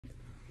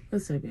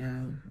What's up,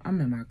 y'all?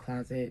 I'm in my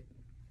closet.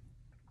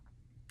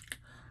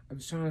 I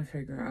was trying to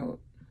figure out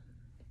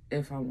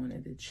if I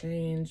wanted to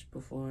change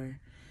before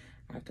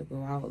I have to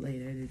go out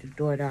later to do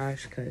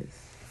DoorDash, because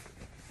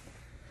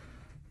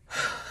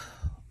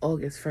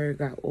August fur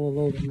got all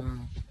over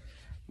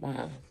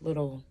my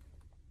little.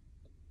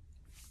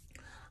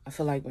 I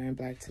feel like wearing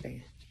black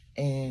today,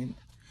 and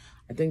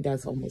I think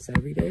that's almost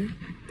every day.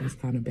 That's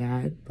kind of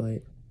bad,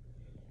 but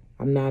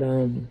I'm not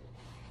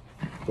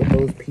with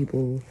those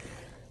people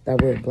that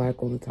wear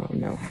black all the time.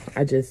 No,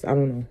 I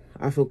don't know.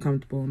 I feel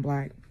comfortable in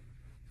black,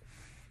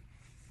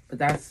 but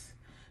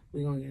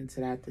we're gonna get into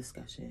that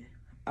discussion.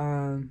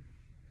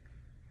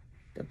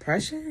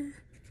 Depression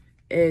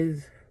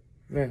is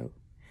real,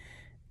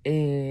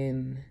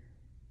 and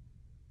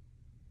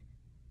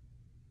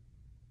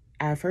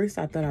at first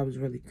I thought I was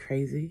really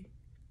crazy,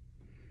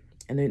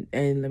 and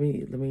let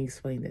me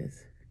explain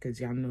this, because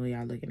y'all know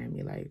y'all looking at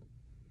me like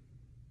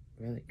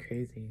really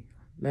crazy.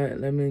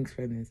 Let me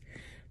explain this.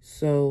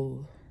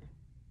 So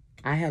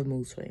I have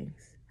mood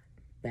swings,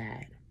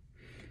 bad.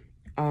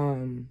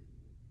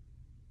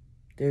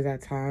 There's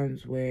at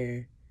times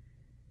where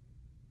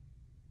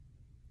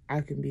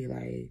I can be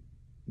like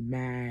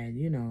mad,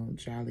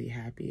 jolly,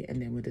 happy,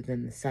 and then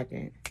within the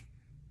second,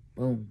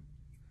 boom,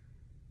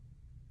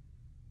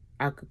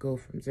 I could go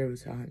from 0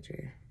 to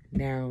 100.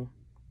 Now,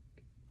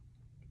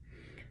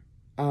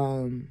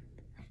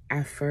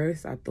 at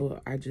first I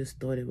just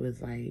thought it was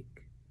like,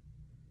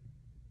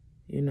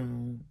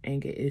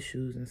 anger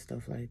issues and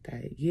stuff like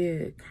that. Yeah,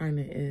 it kind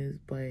of is,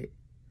 but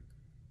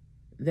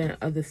then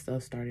other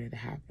stuff started to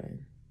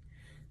happen.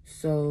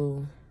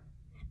 So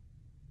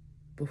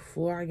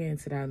before I get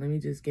into that, let me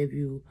just give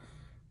you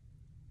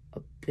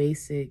a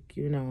basic,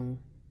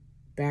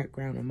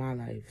 background of my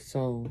life.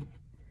 So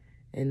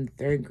in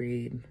 3rd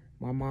grade,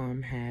 my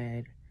mom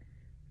had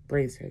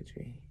brain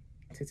surgery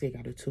to take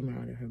out a tumor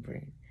out of her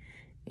brain.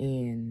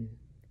 And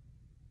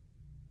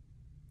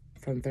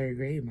from 3rd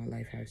grade, my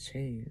life has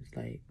changed.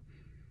 Like,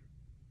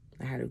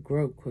 I had to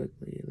grow up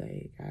quickly.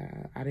 Like,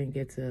 I didn't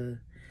get to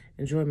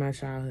enjoy my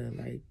childhood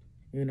like,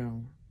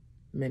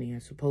 many are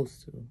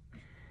supposed to.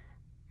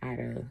 I had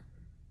to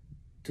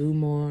do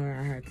more.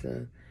 I had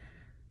to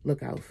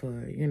look out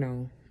for,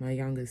 my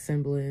younger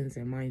siblings.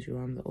 And mind you,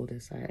 I'm the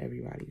oldest out of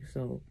everybody.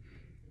 So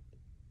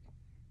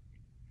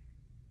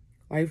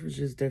life was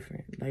just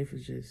different. Life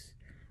was just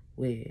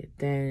weird.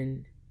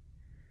 Then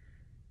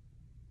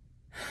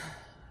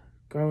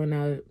growing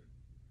up,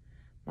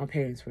 my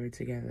parents were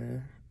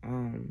together.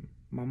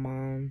 My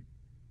mom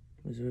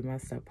was with my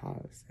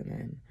step-pops, and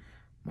then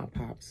my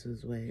pops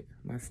was with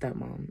my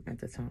stepmom at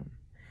the time.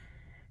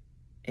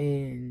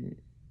 And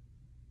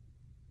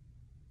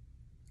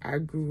I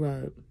grew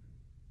up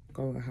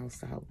going house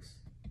to house,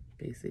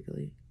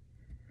 basically.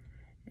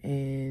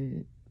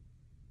 And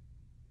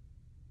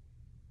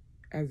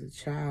as a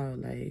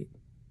child, like,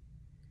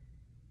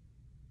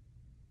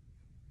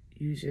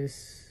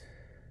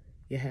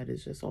 your head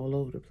is just all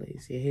over the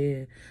place. You're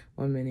here,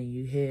 1 minute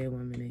you here,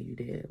 1 minute you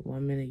there.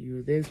 1 minute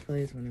you this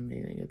place, 1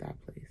 minute you're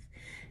that place.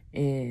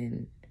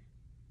 And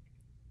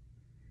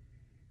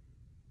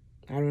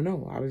I don't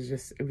know. It was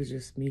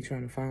just me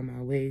trying to find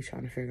my way,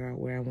 trying to figure out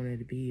where I wanted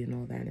to be and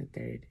all that and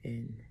third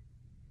and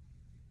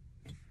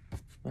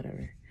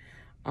whatever.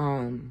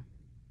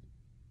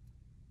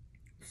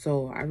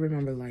 So I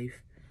remember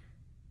life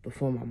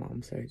before my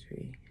mom's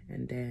surgery,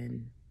 and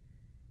then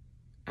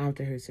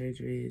after her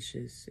surgery,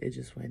 it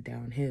just went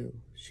downhill.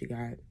 She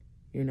got,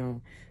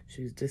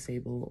 she was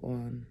disabled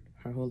on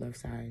her whole left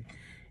side,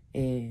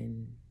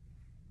 and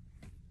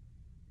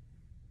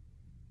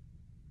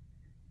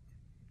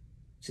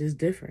just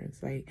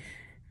difference. Like,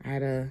 I had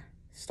to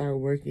start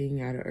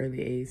working at an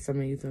early age.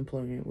 Summer Youth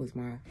Employment was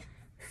my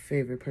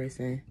favorite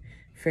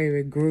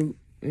group,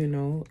 in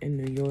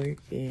New York.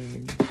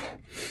 And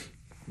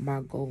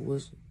my goal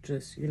was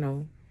just,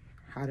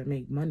 how to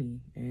make money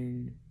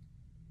and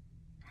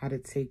how to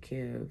take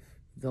care of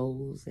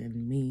those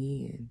and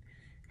me and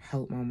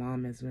help my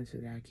mom as much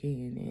as I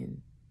can.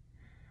 And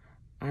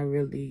I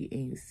really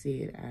ain't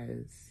see it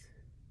as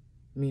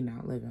me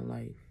not living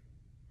life.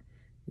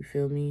 You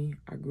feel me?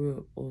 I grew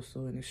up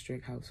also in a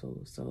strict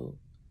household, so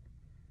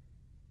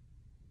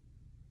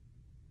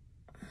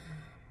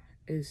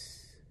I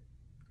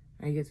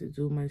get to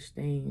do much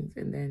things.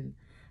 And then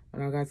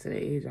when I got to the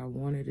age I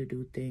wanted to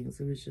do things,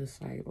 it was just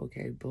like,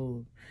 okay,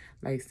 boom.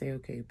 Like, say,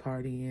 okay,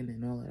 partying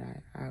and all of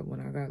that. When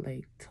I got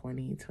like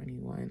 20,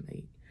 21,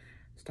 like,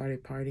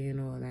 started partying and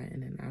all of that.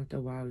 And then after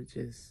a while, it was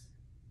just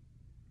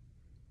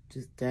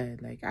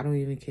dead. Like, I don't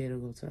even care to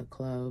go to a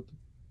club.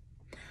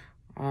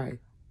 I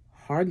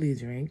hardly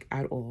drink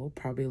at all,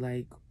 probably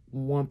like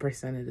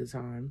 1% of the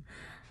time.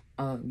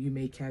 You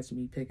may catch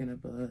me picking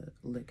up a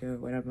liquor or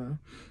whatever.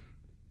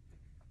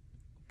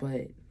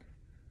 But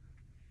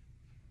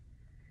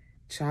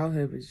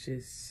childhood was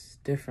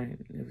just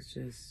different. It was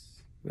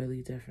just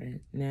really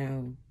different.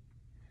 Now,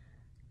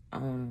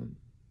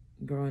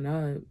 growing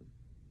up,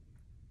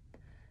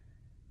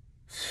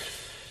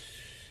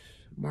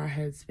 my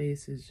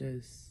headspace is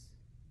just,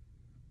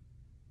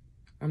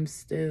 I'm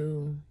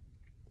still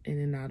in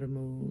and out of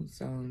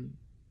moods.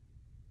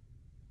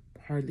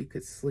 Hardly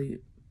could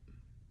sleep.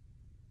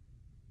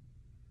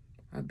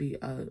 I'll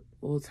be up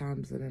all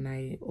times of the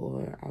night,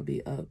 or I'll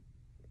be up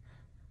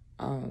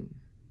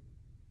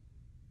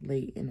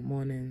late in the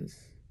mornings,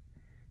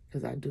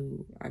 because I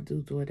do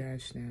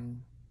DoorDash now,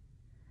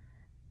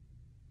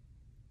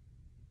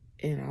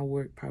 and I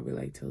work probably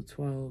like till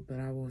 12, but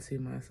I won't see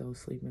myself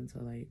sleeping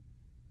till like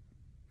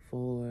 4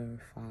 or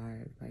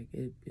 5. Like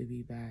it'd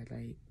be bad.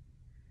 Like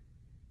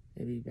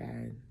it'd be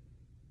bad.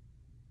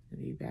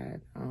 It'd be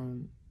bad.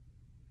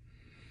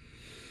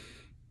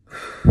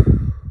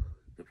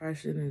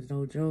 Depression is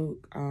no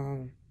joke.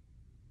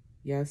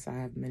 Yes, I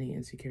have many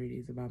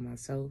insecurities about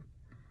myself.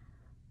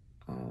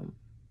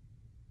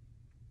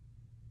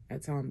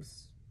 At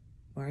times,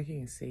 well, I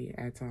can't say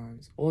at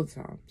times, all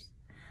times,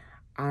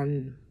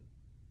 I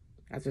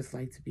just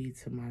like to be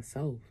to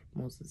myself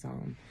most of the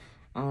time.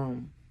 I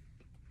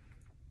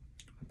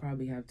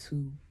probably have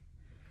two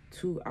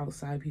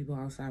outside people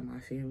outside my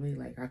family.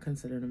 Like, I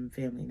consider them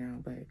family now,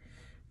 but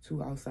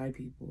 2 outside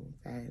people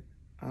that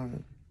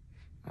I'm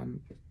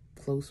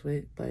close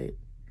with. But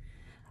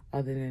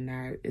other than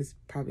that, it's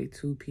probably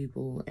 2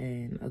 people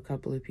and a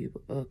couple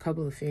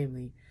of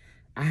family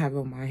I have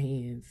on my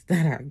hands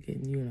that I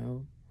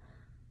can,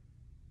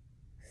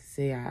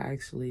 say I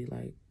actually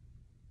like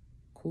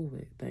cool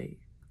with. Like,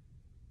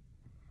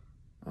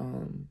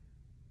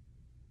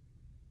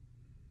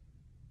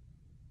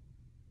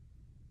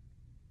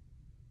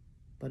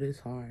 but it's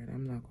hard,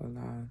 I'm not gonna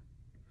lie.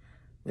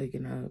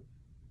 Waking up,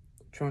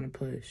 trying to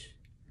push,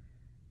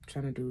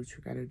 trying to do what you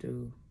gotta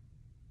do.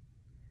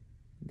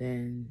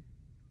 Then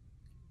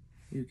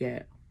you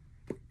get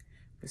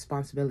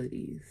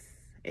responsibilities.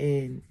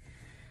 And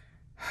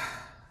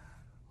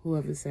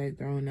whoever said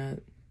growing up,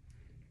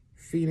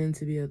 feeling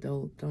to be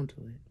adult, don't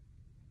do it.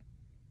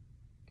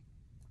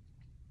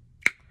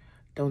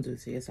 Don't do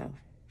it to yourself.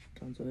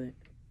 Don't do it.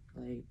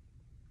 Like,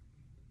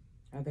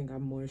 I think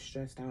I'm more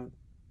stressed out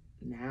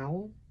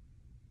now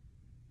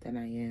than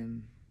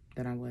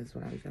I was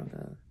when I was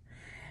younger.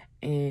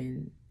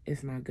 And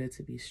it's not good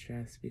to be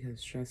stressed, because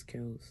stress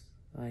kills.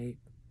 Like,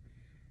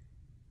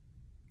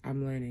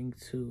 I'm learning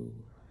to,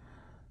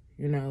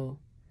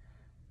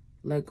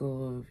 let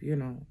go of,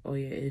 all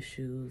your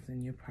issues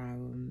and your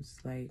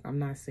problems. Like, I'm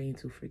not saying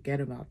to forget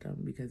about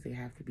them, because they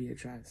have to be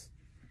addressed.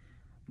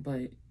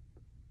 But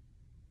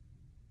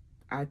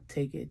I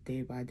take it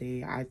day by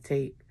day. I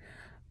take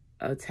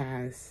a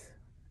task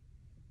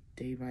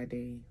day by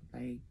day,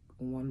 like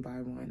one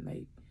by one.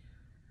 Like,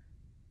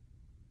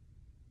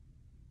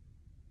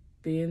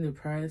 being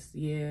depressed,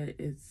 yeah,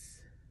 it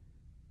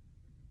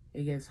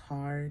gets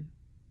hard.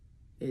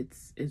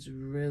 It's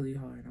really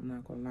hard. I'm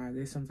not gonna lie.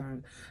 There's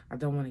sometimes I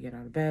don't want to get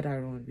out of bed. I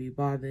don't want to be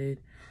bothered.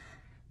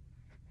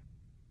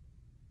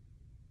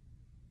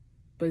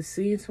 But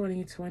seeing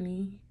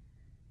 2020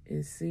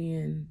 is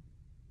seeing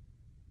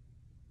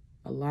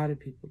a lot of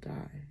people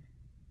die.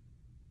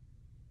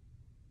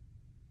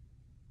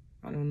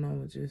 I don't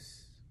know. It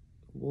just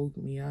woke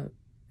me up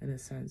in a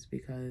sense,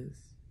 because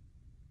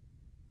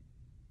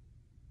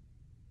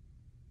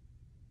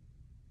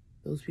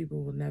those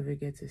people will never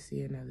get to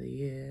see another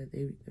year.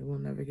 They will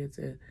never get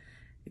to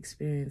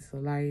experience the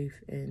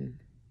life. And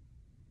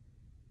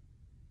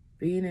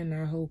being in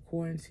that whole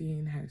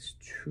quarantine has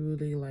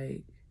truly,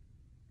 like,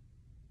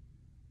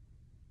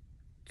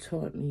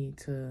 taught me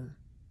to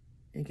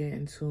get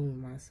in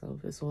tune with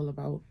myself. It's all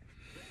about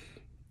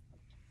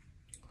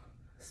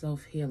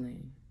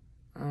self-healing.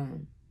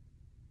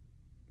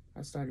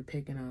 I started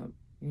picking up,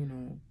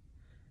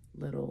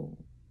 little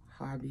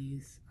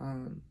hobbies.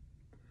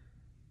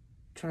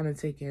 Trying to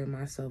take care of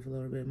myself a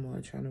little bit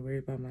more, trying to worry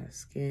about my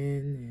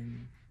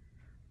skin,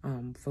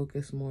 and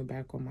focus more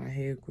back on my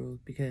hair growth,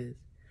 because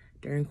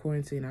during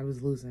quarantine I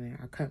was losing it.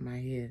 I cut my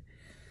hair.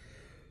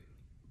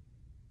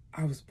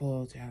 I was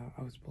bald, y'all.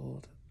 I was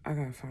bald. I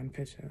gotta find a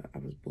picture. I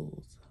was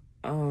bald.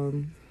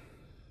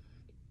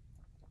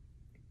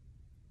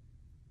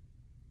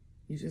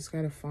 You just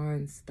gotta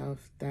find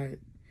stuff that,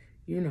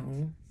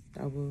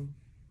 that will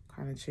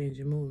kind of change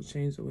your mood,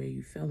 change the way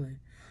you're feeling.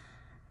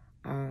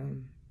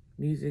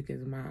 Music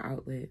is my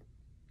outlet.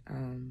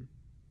 I'm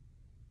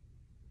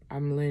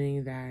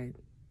learning that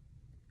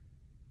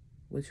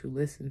what you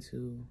listen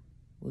to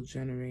will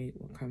generate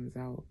what comes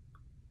out.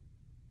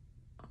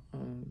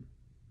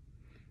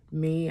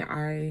 Me,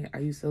 I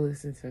used to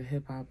listen to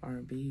hip-hop,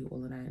 R&B,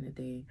 all of that in a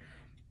day.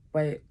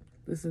 But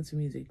listen to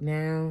music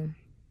now,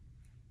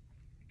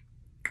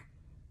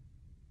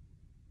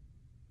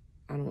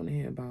 I don't want to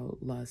hear about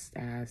lust,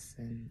 ass,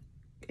 and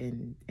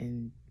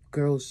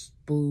girls'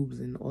 boobs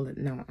and all that.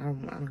 No, I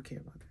don't care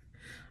about that.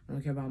 I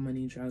don't care about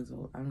money, drugs,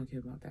 I don't care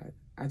about that.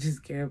 I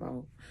just care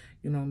about,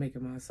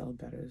 making myself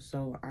better.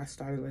 So I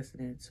started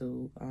listening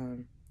to,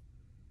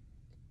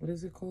 what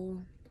is it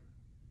called?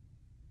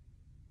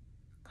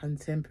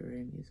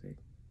 Contemporary music.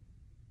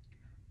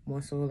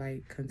 More so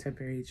like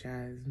contemporary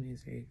jazz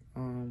music.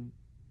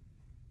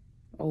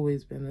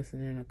 Always been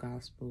listening to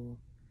gospel.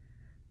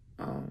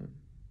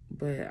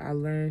 But I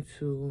learned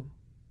to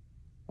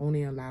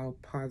only allow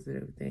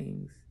positive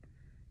things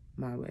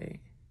my way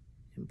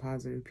and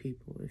positive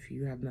people. If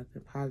you have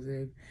nothing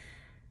positive,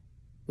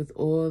 with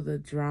all the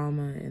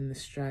drama and the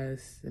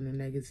stress and the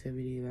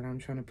negativity that I'm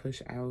trying to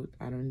push out,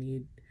 I don't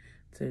need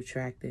to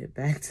attract it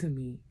back to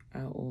me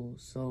at all.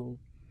 So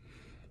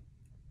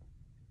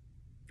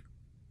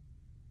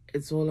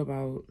it's all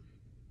about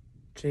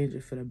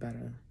changing for the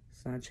better.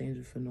 It's not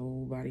changing for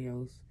nobody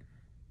else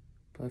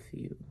but for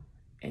you.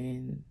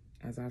 And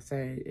as I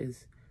said,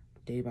 it's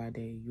day by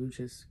day. You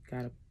just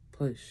gotta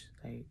push.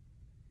 Like,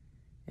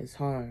 it's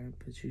hard,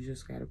 but you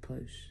just gotta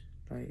push.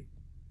 Like,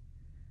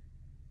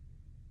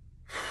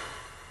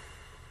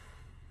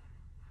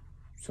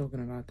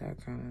 talking about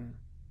that kind of,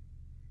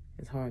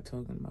 it's hard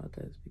talking about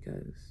this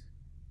because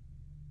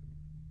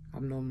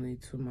I'm normally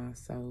to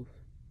myself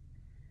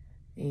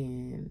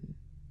and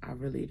I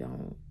really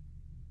don't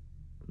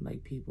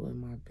like people in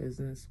my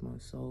business more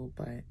so,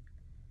 but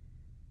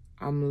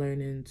I'm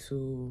learning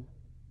to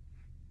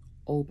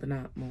open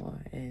up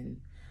more,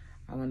 and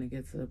I want to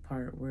get to the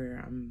part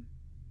where I'm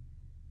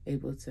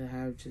able to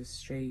have just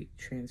straight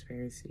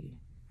transparency,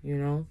 you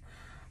know?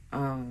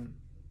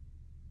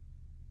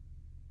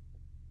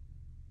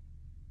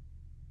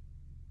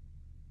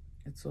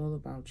 It's all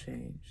about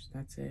change.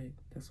 That's it.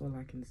 That's all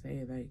I can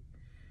say. Like,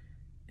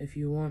 if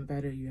you want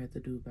better, you have to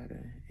do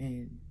better.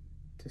 And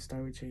to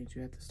start with change,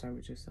 you have to start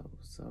with yourself.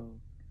 So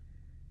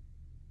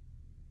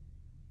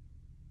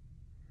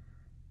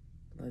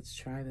let's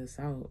try this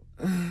out.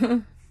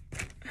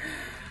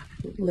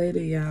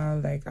 Later,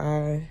 y'all. Like,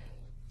 I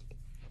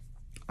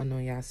know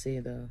y'all see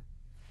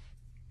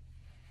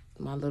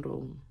my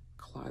little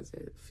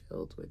closet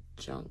filled with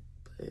junk,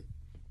 but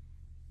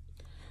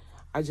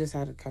I just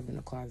had to come in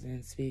the closet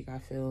and speak. I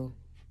feel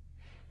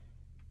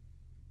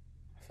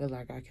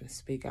like I can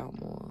speak out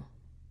more.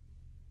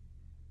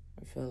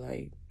 I feel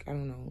like, I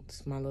don't know,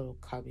 it's my little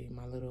cubby,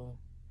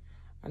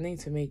 I need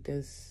to make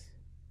this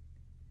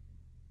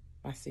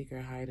my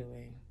secret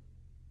hideaway.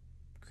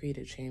 Create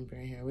a chamber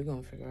in here. We're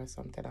going to figure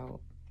something out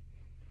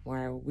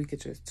where we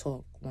could just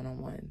talk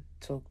one-on-one,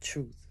 talk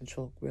truth and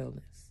talk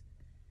realness.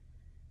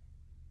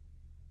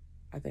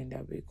 I think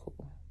that'd be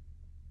cool.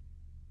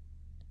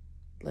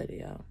 Later,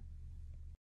 y'all.